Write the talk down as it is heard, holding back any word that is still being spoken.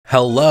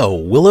Hello,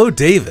 WiLLo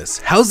Davis.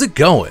 How's it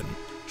going?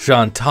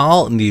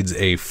 Chantal needs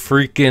a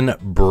freaking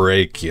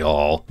break,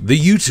 y'all. The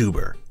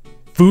YouTuber,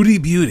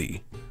 Foodie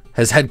Beauty,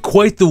 has had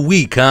quite the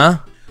week,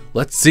 huh?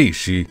 Let's see,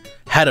 she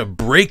had a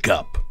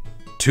breakup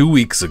 2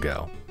 weeks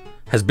ago,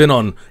 has been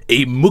on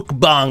a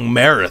mukbang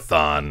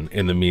marathon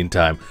in the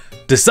meantime,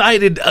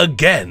 decided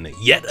again,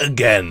 yet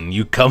again,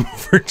 you come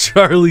for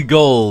Charlie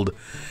Gold,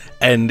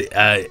 and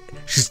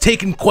she's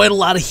taken quite a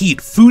lot of heat.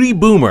 Foodie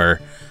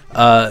Boomer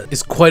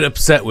is quite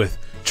upset with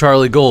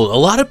Charlie Gold. A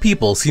lot of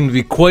people seem to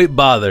be quite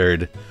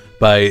bothered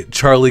by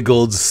Charlie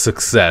Gold's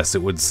success,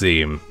 it would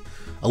seem.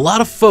 A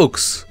lot of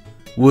folks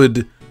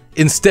would,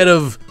 instead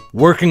of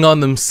working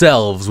on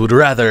themselves, would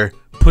rather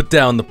put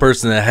down the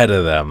person ahead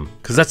of them,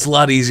 because that's a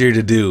lot easier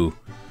to do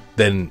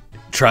than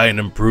try and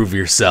improve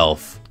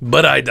yourself.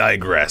 But I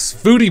digress.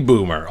 Foodie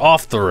Boomer,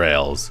 off the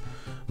rails,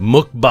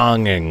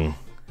 mukbanging,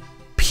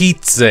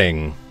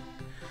 pizzing,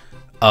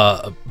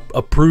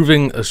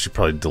 approving, she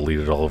probably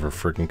deleted all of her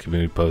freaking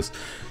community posts,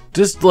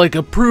 just like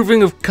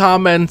approving of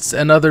comments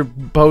and other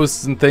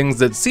posts and things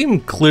that seem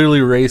clearly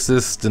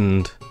racist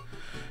and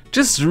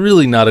just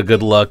really not a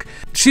good look.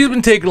 She's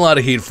been taking a lot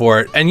of heat for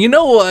it, and you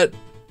know what?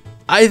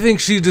 I think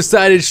she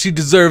decided she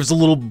deserves a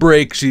little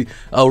break.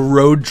 A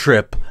road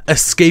trip,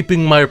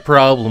 escaping my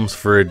problems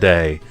for a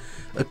day.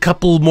 A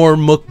couple more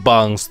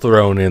mukbangs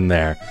thrown in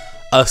there.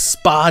 A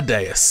spa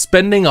day,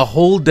 spending a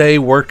whole day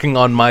working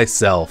on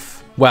myself.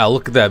 Wow,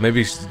 look at that.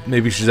 Maybe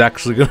she's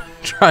actually gonna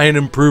try and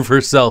improve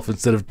herself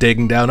instead of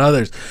taking down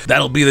others.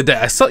 That'll be the day.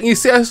 I saw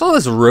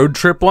this road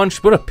trip one.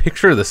 She put a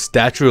picture of the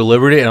Statue of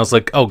Liberty, and I was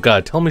like, oh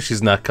god, tell me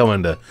she's not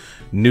coming to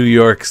New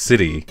York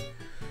City.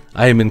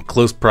 I am in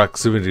close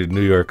proximity to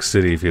New York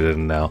City, if you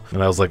didn't know.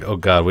 And I was like, oh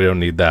god, we don't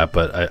need that,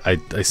 but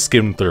I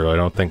skimmed through. I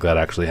don't think that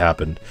actually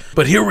happened.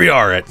 But here we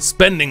are at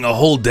spending a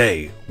whole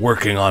day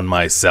working on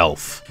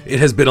myself. It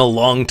has been a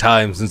long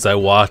time since I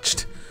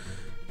watched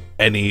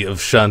any of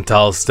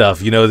Chantal's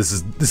stuff. You know, this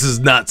is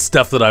not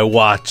stuff that I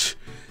watch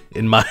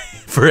in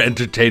for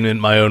entertainment in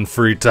my own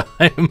free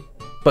time.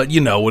 But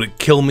you know, would it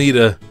kill me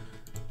to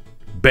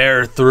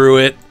bear through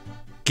it?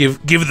 Give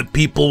the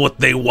people what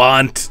they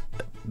want?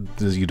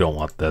 You don't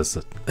want this.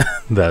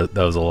 that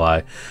was a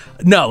lie.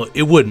 No,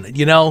 it wouldn't.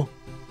 You know,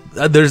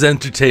 there's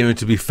entertainment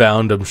to be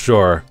found, I'm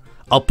sure.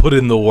 I'll put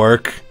in the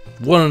work.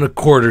 1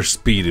 1/4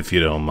 speed if you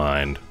don't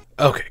mind.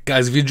 Okay,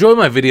 guys, if you enjoy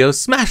my videos,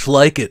 smash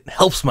like. It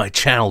helps my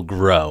channel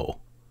grow.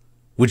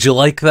 Would you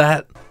like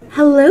that?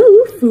 Hello,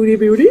 Foodie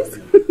Beauties.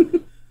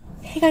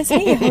 Hey guys,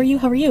 hey, how are you?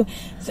 How are you?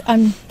 So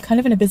I'm kind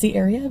of in a busy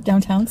area of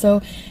downtown,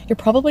 so you're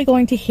probably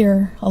going to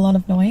hear a lot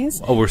of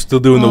noise. Oh, we're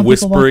still doing the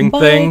whispering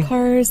thing?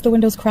 Cars, the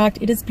windows cracked.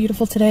 It is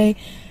beautiful today.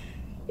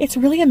 It's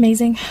really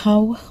amazing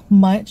how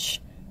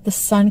much the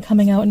sun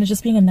coming out and it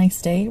just being a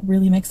nice day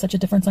really makes such a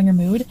difference on your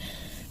mood.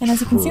 And as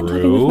you can see, I'm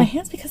talking with my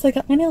hands because I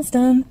got my nails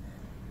done.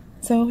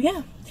 So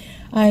yeah,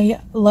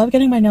 I love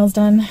getting my nails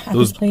done at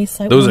this place.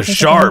 Those are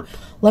sharp.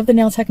 Love the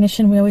nail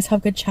technician. We always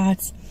have good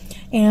chats.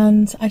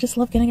 And I just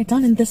love getting it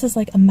done. And this is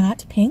like a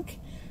matte pink.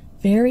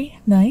 Very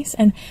nice.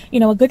 And, you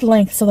know, a good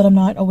length so that I'm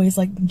not always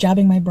like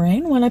jabbing my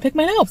brain when I pick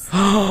my nails.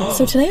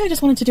 So today I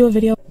just wanted to do a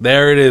video.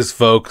 There it is,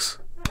 folks.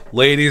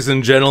 Ladies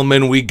and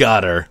gentlemen, we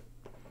got her.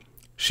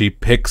 She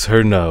picks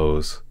her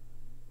nose.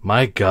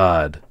 My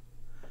God.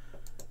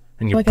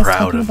 And you're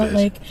proud of it.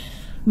 Like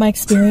my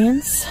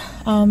experience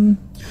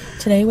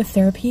today with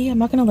therapy. I'm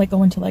not gonna like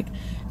go into like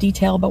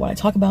detail about what I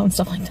talk about and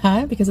stuff like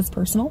that because it's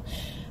personal.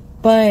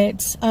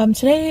 But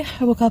today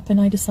I woke up and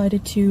I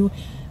decided to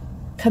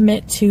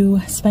commit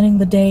to spending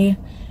the day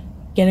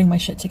getting my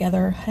shit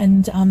together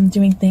and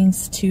doing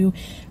things to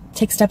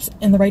take steps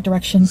in the right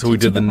direction. So we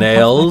did the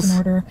nails in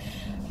order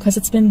because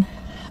it's been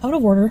out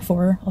of order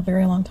for a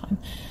very long time.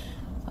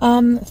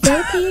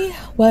 Therapy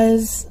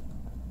was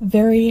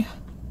very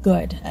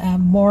good,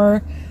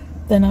 more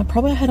than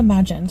probably I had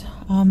imagined.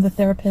 The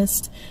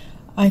therapist,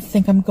 I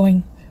think I'm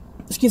going,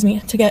 excuse me,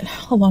 to get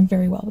along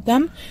very well with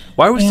them.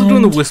 Why are we still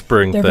doing the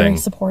whispering thing? They're very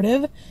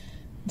supportive.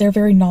 They're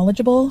very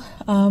knowledgeable.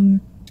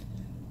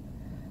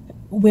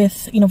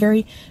 With, you know,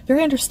 very,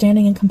 very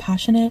understanding and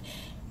compassionate.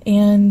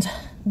 And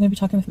I'm going to be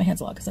talking with my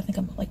hands a lot because I think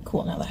I'm like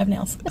cool now that I have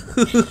nails.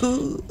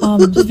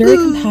 Just very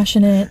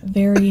compassionate,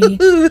 very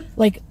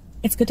like,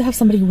 it's good to have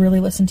somebody really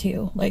listen to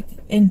you, like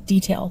in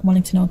detail,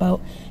 wanting to know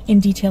about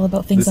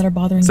things that are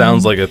bothering you.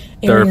 Sounds like a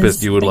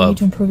therapist you would love. You need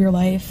to improve your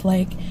life,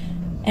 like,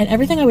 and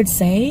everything I would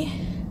say,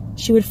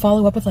 she would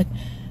follow up with like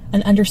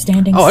an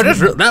understanding. Oh,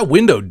 that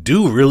window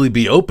do really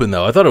be open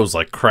though. I thought it was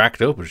like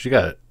cracked open. She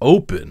got it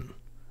open.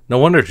 No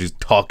wonder she's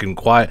talking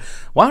quiet.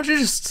 Why don't you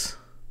just?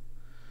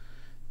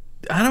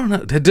 I don't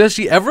know. Does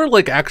she ever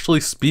like actually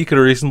speak at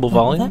a reasonable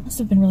volume? That must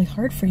have been really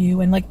hard for you,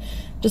 and like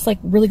just like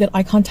really good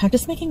eye contact,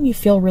 just making you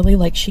feel really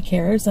like she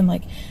cares and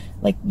like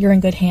you're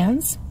in good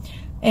hands.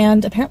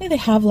 And apparently they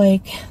have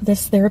like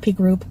this therapy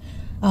group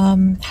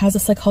has a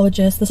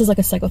psychologist. This is like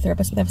a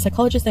psychotherapist, but they have a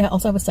psychologist. They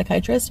also have a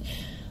psychiatrist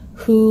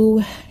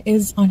who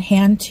is on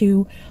hand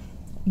to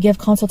give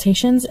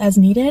consultations as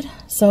needed.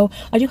 So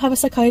I do have a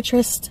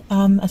psychiatrist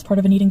as part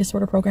of an eating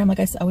disorder program, like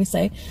I always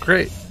say.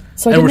 Great.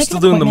 So I And did we're make still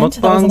an doing the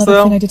appointment. That was mukbangs, another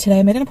though? thing I did today.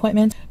 I made an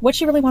appointment. What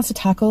she really wants to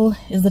tackle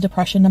is the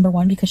depression, number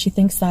one, because she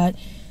thinks that,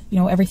 you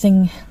know,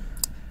 everything,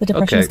 the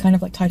depression is kind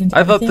of like tied into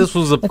I thought everything. this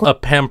was like, a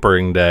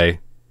pampering day.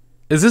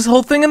 Is this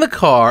whole thing in the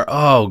car?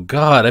 Oh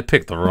God, I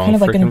picked the wrong kind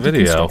of like freaking going to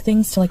video. deconstruct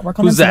things to like work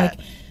on Who's them. that? So,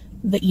 like,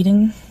 the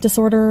eating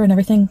disorder and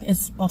everything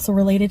is also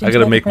related. I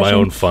gotta make my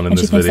own fun in and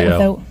this she thinks video.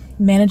 that without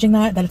managing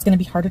that it's going to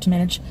be harder to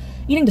manage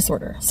eating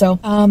disorder. So,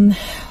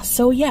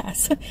 so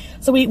yes,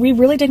 so we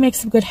really did make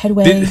some good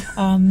headway.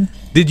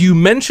 Did you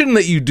mention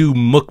that you do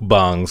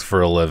mukbangs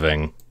for a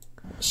living?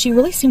 She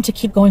really seemed to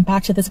keep going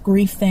back to this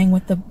grief thing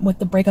with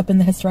the breakup and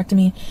the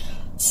hysterectomy.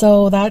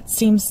 So that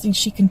seems,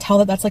 she can tell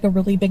that that's like a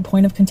really big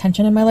point of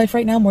contention in my life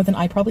right now, more than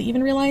I probably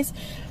even realize.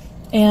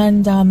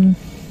 And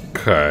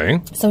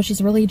okay. So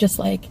she's really just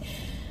like,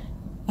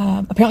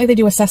 apparently they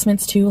do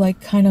assessments too,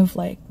 like kind of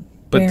like.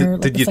 But where,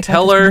 did like, you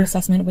tell her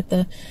assessment with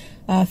the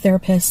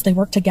therapist? They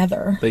work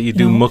together. that you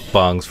do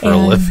mukbangs for a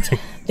living?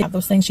 They have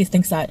those things. She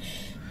thinks that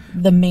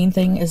the main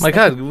thing is. My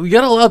God, we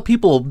got a lot of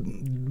people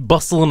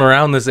bustling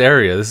around this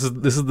area. This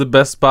is the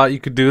best spot you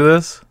could do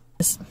this.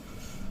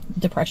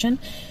 Depression,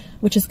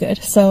 which is good.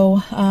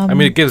 So I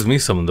mean, it gives me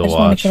something to I just want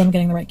to make watch. sure I'm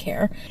getting the right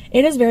care.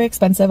 It is very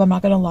expensive. I'm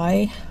not going to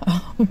lie,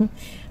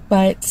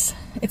 but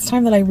it's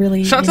time that I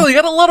really. Chantal, you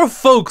got a lot of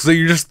folks that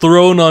you're just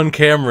throwing on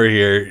camera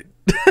here.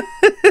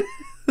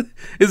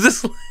 Is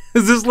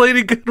this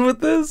lady good with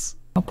this?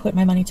 I'll put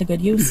my money to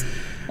good use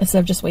instead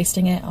of just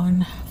wasting it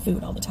on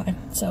food all the time.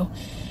 So,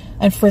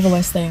 and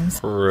frivolous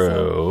things.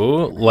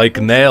 True. Like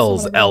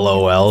nails,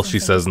 LOL, she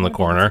says in the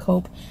corner.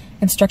 Cope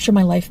and structure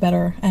my life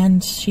better.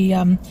 And she,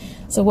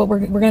 so what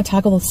we're going to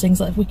tackle those things.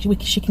 Like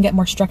she can get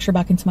more structure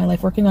back into my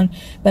life, working on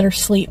better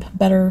sleep,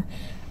 better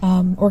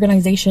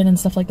organization and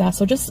stuff like that.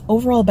 So just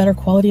overall better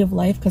quality of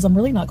life, because I'm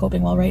really not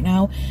coping well right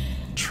now.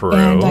 True.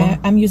 And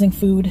I'm using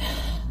food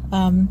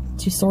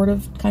to sort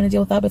of kind of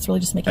deal with that, but it's really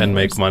just making And it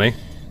make worse. money.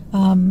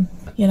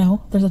 You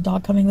know, there's a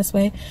dog coming this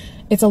way.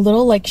 It's a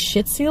little like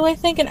Shih Tzu, I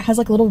think, and it has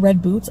like little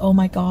red boots. Oh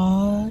my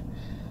God.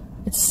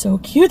 It's so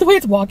cute the way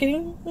it's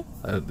walking.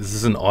 This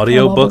is an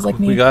audio book like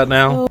we got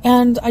now.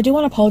 And I do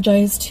want to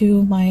apologize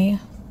to my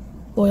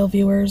loyal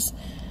viewers,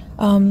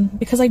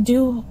 because I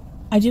do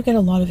get a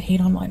lot of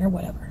hate online or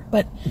whatever,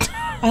 but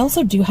I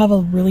also do have a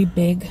really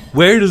big.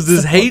 Where does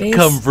this support hate base.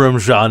 come from,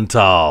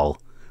 Chantal?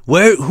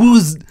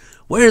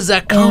 Where's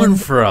that coming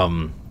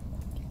from?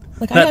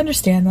 Like, That I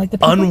understand, like, the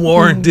people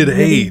unwarranted who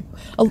really, hate.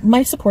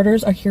 My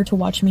supporters are here to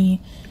watch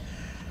me.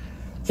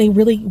 They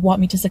really want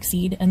me to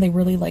succeed, and they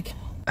really like.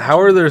 How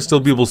are there still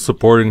people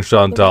supporting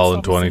Chantal in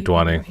obviously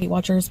 2020? hate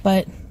watchers,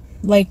 but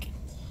like,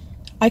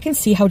 I can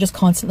see how just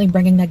constantly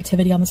bringing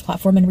negativity on this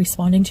platform and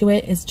responding to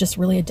it is just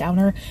really a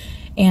downer.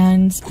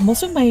 And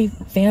most of my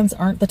fans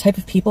aren't the type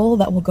of people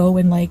that will go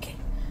and like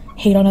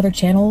hate on other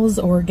channels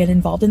or get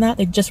involved in that.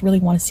 They just really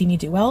want to see me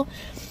do well.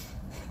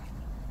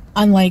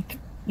 Unlike,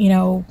 you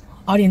know,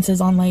 audiences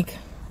on like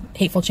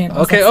hateful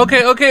channels.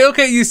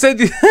 Okay. You said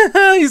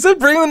you said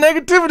bring the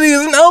negativity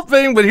isn't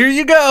helping, but here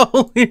you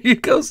go. Here you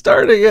go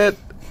starting it.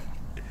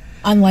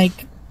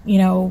 Unlike, you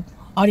know,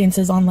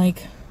 audiences on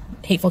like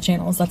hateful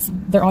channels. That's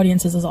their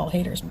audiences is all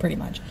haters pretty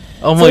much.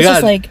 Oh So my it's God.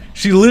 just like,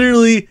 She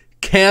literally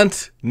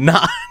can't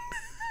not.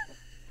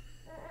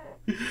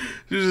 She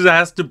just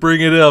has to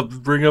bring up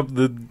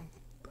the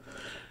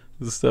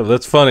stuff.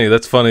 That's funny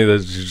that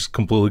she just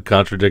completely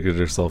contradicted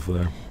herself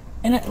there.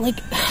 and like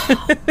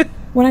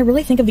when I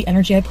really think of the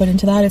energy I put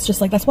into that, it's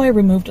just like, that's why I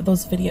removed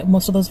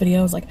most of those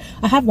videos. Like,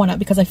 I have one up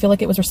because I feel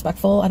like it was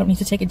respectful. I don't need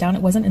to take it down.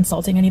 It wasn't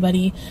insulting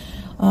anybody.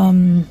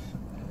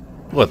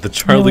 What, the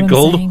Charlie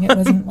Gold? It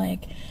wasn't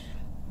like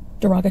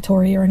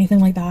derogatory or anything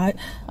like that.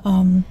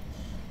 My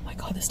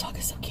God, this dog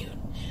is so cute.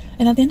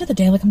 And at the end of the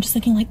day, like, I'm just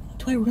thinking, like,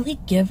 do I really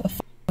give a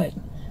f what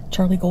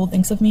Charlie Gold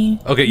thinks of me?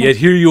 Okay, yet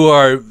here you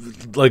are,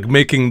 like,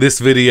 making this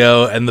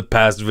video and the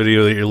past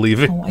video that you're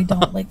leaving. No, I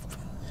don't. Like,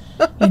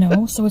 you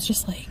know, so it's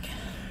just like,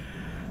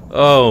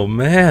 Oh,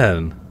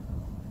 man.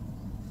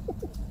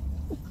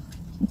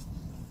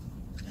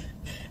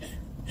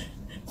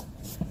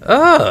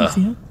 you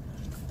see him?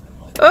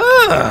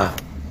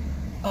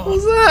 What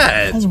was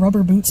that? Has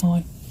rubber boots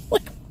on,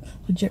 like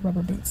legit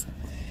rubber boots.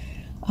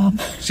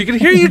 She can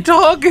hear you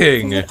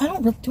talking. I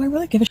don't. Do I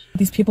really give a shit what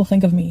these people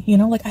think of me? You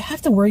know, like, I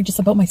have to worry just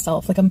about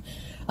myself. Like, I'm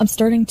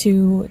starting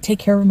to take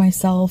care of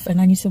myself,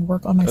 and I need to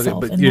work on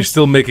myself. but and you're like,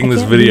 still making I this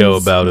can't video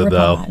lose about it, grip on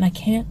though. that, and I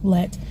can't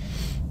let,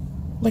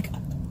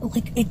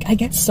 I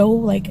get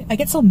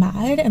so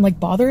mad and like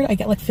bothered. I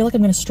get like, feel like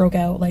I'm gonna stroke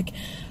out. Like,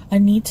 I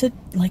need to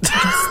like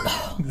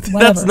just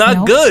whatever. That's not you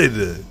know?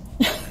 good.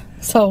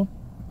 So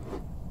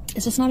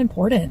it's just not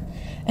important,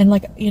 and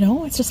like, you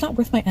know, it's just not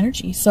worth my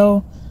energy.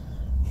 So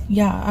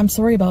yeah, I'm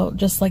sorry about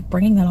just like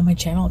bringing that on my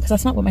channel, because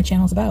that's not what my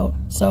channel's about.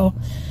 So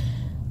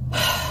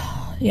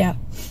yeah,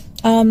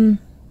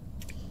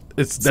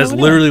 That's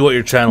anyway, literally what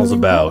your channel's moving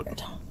about.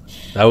 forward.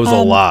 That was a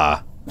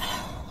lie.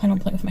 I don't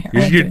play with my hair. I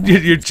like doing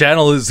that. Your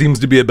channel seems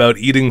to be about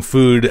eating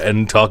food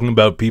and talking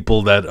about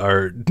people that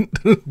are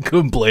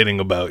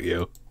complaining about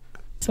you.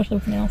 Especially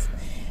with nails.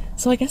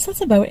 So I guess that's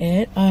about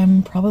it.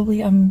 I'm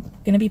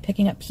gonna be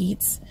picking up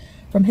Pete's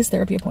from his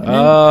therapy appointment.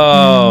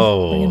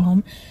 Bring him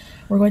home.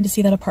 We're going to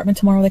see that apartment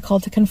tomorrow. They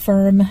called to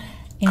confirm.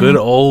 Good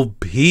old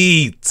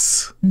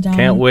Pete's.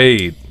 Can't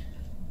wait.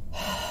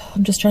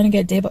 I'm just trying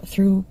to get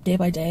through day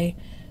by day,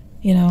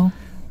 you know.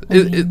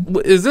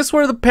 Is this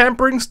where the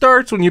pampering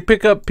starts, when you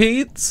pick up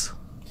Pete's?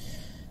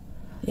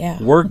 Yeah.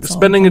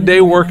 Spending a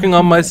day working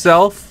on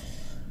myself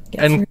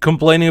and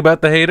complaining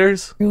about the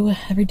haters?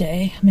 Every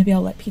day. Maybe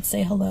I'll let Pete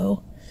say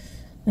hello.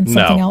 And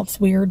something else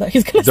weird that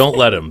he's going to say. Don't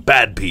let him.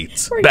 Bad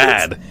Pete's.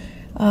 Bad.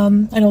 I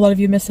know a lot of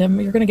you miss him.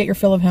 You're going to get your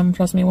fill of him,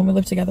 trust me, when we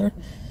live together.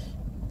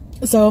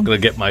 So I'm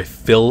going to get my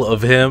fill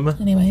of him.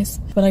 Anyways,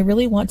 but I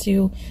really want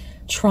to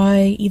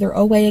try either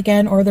OA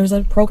again, or there's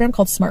a program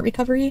called Smart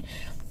Recovery.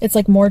 It's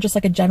like more just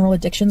like a general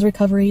addictions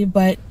recovery,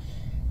 but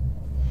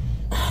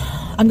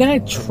I'm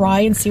going to try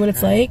and see what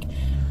it's like.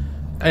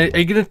 Are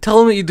you going to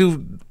tell him that you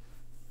do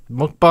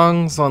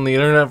mukbangs on the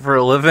internet for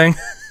a living?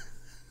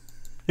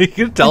 You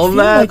can tell him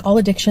that? Like all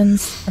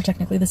addictions are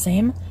technically the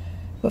same,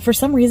 but for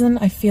some reason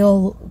I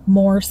feel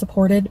more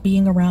supported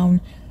being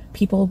around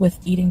people with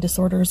eating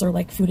disorders or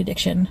like food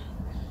addiction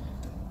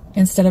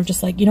instead of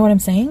just like, you know what I'm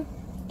saying?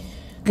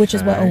 Which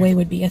is what OA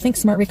would be. I think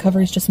Smart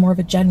Recovery is just more of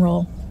a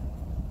general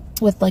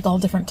with like all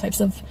different types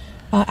of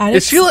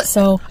addicts. Is she like,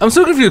 I'm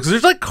so confused because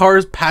there's like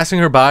cars passing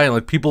her by and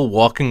like people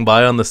walking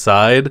by on the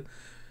side.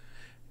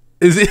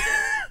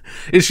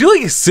 Is she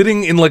like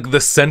sitting in like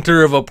the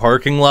center of a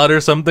parking lot or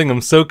something?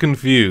 I'm so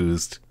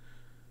confused.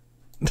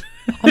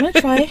 I'm gonna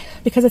try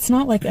because it's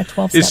not like a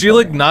 12-step. Is she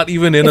like not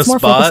even in a spot?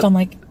 It's more focused on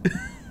like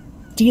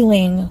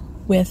dealing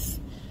with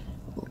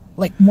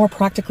like more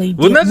practically.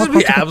 Wouldn't that just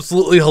be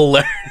absolutely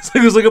hilarious? Like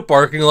there's like a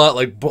parking lot,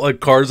 like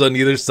cars on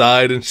either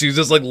side, and she's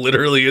just like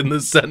literally in the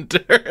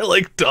center,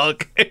 like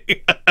talking.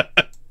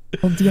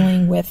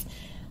 Dealing with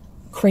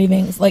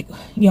cravings, like,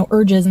 you know,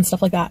 urges and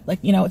stuff like that. Like,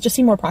 you know, it just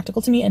seemed more practical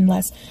to me and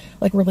less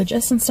like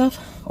religious and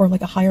stuff, or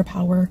like a higher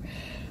power.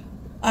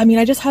 I mean,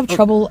 I just have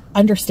trouble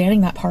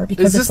understanding that part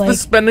because it's like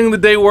spending the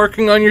day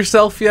working on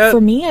yourself yet?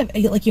 For me,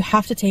 like you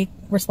have to take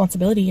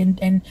responsibility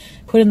and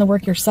put in the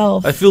work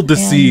yourself. I feel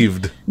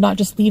deceived. Not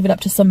just leave it up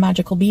to some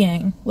magical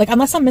being. Like,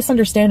 unless I'm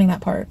misunderstanding that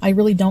part, I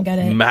really don't get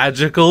it.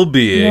 Magical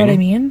being. You know what I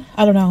mean?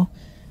 I don't know.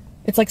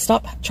 It's like,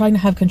 stop trying to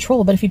have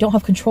control, but if you don't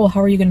have control,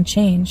 how are you going to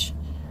change?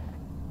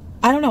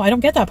 I don't know. I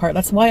don't get that part.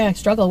 That's why I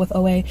struggle with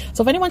OA.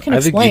 So if anyone can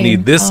explain, I think you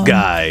need this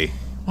guy.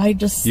 I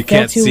just you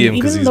can't see him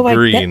because he's green. Even though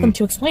I get them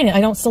to explain it,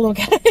 I still don't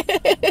get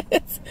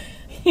it.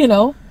 You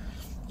know,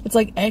 it's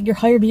like your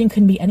higher being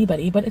couldn't be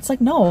anybody, but it's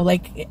like no,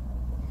 like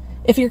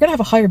if you're gonna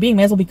have a higher being,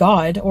 may as well be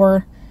God,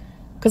 or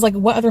because like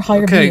what other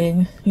higher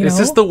being? You is know?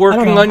 this the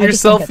working on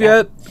yourself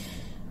yet?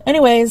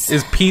 Anyways,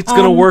 is Pete's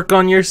gonna work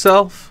on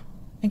yourself?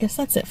 I guess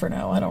that's it for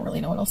now. I don't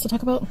really know what else to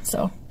talk about,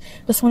 so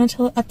just wanted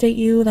to update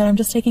you that I'm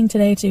just taking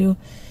today to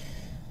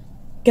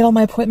get all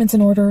my appointments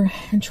in order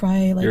and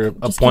try like your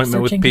just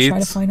appointment keep searching with Pete's? to try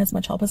to find as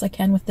much help as I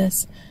can with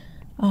this.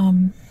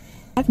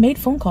 I've made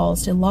phone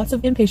calls to lots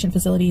of inpatient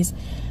facilities,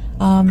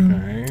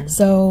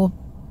 so,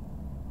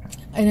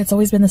 and it's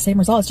always been the same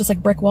result. It's just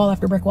like brick wall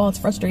after brick wall. It's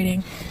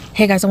frustrating.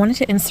 Hey guys, I wanted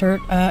to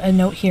insert a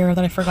note here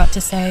that I forgot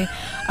to say.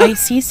 I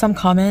see some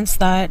comments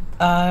that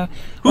are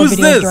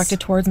videos directed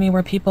towards me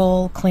where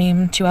people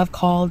claim to have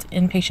called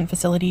inpatient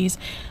facilities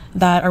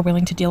that are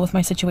willing to deal with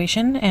my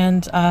situation,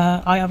 and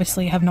I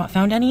obviously have not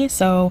found any,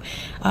 so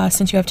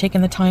since you have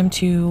taken the time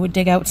to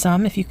dig out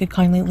some, if you could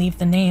kindly leave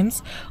the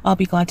names, I'll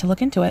be glad to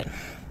look into it.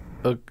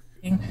 Okay.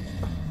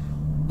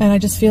 And I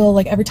just feel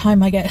like every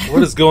time I get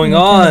what is going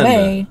on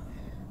away,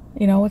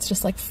 you know, it's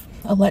just like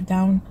a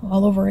letdown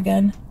all over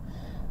again.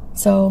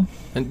 So,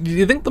 and do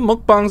you think the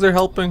mukbangs are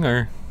helping,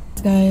 or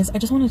guys, I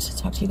just wanted to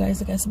talk to you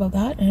guys, I guess, about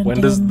that. And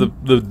when does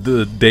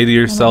the day to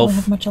yourself I don't really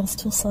have much else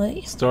to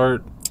say.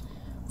 Start?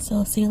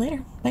 So see you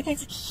later. Bye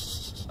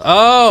guys.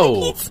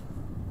 Oh,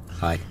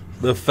 hi.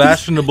 The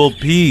fashionable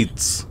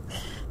Pete's.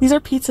 These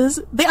are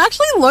pizzas. They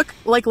actually look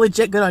like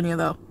legit good on you,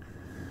 though.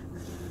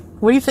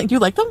 What do you think? Do you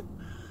like them?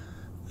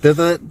 They're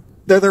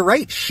the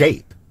right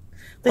shape.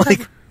 They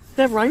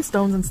have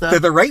rhinestones and stuff. They're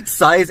the right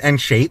size and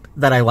shape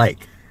that I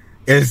like.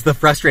 Is the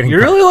frustrating You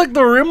part. really like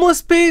the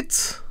rimless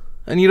Pete's,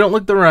 and you don't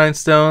like the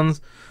rhinestones,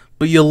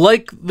 but you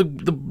like the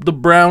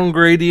brown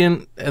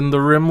gradient and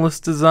the rimless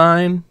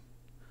design.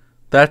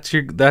 That's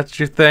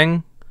your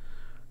thing.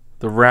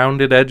 The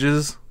rounded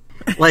edges.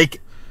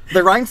 Like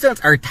the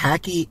rhinestones are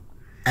tacky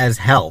as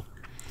hell.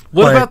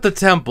 What about the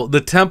temple? The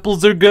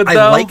temples are good though.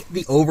 I like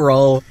the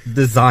overall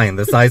design,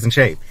 the size and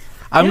shape.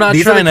 I'm not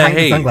These trying are the to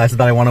hate. Sunglasses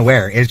that I want to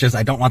wear. It's just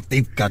I don't want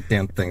these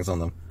goddamn things on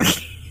them.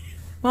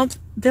 Well,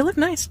 they look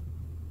nice.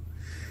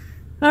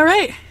 All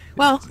right.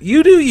 Well,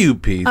 you do you,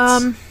 Pete.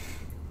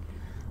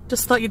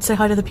 Just thought you'd say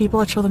hi to the people.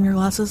 I'd show them your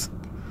glasses.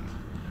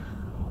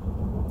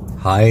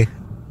 Hi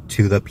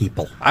to the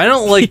people. I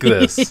don't like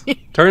this.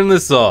 Turn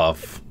this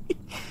off.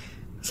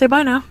 Say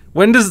bye now.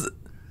 When does...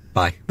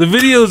 Bye. The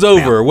video's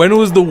over. When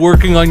was the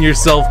working on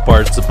yourself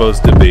part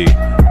supposed to be?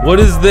 What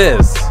is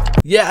this?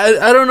 Yeah,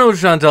 I don't know,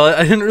 Chantal.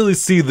 I didn't really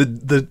see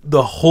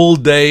the whole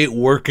day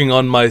working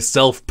on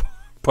myself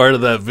part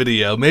of that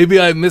video. Maybe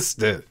I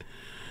missed it.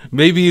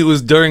 Maybe it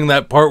was during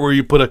that part where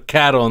you put a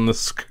cat on the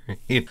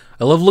screen.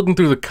 I love looking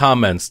through the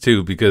comments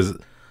too, because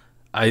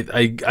I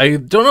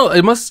don't know,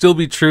 it must still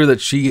be true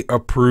that she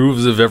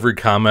approves of every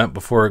comment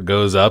before it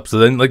goes up. So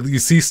then like you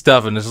see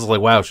stuff and it's just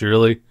like, wow, she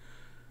really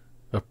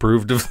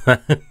approved of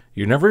that.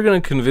 You're never going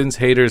to convince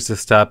haters to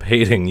stop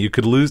hating. You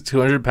could lose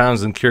 200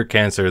 pounds and cure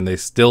cancer and they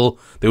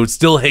would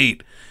still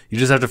hate. You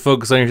just have to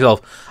focus on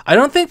yourself. I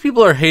don't think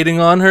people are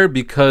hating on her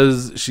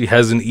because she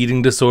has an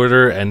eating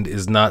disorder and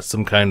is not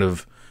some kind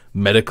of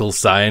medical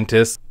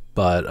scientist.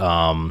 But,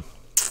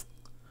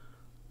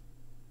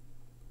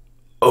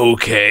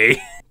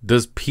 okay.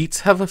 Does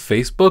Pete's have a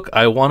Facebook?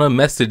 I want to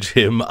message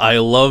him. I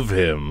love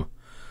him.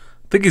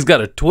 I think he's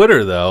got a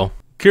Twitter, though.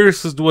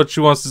 Curious as to what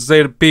she wants to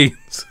say to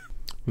Pete's.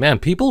 Man,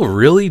 people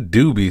really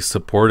do be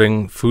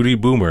supporting Foodie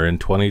Boomer in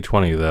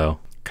 2020, though.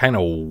 Kind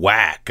of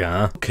whack,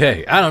 huh?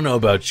 Okay, I don't know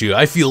about you.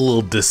 I feel a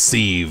little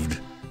deceived.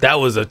 That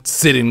was a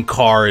sit in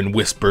car and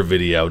whisper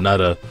video,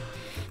 not a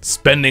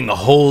spending a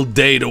whole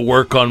day to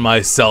work on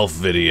myself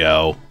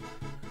video.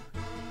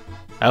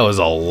 That was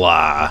a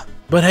lie.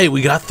 But hey,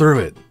 we got through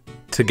it.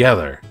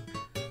 Together.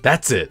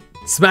 That's it.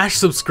 Smash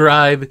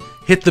subscribe,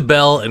 hit the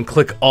bell, and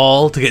click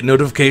all to get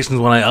notifications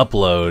when I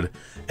upload.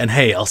 And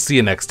hey, I'll see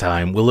you next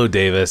time. WiLLo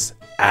Davis,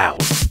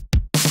 out.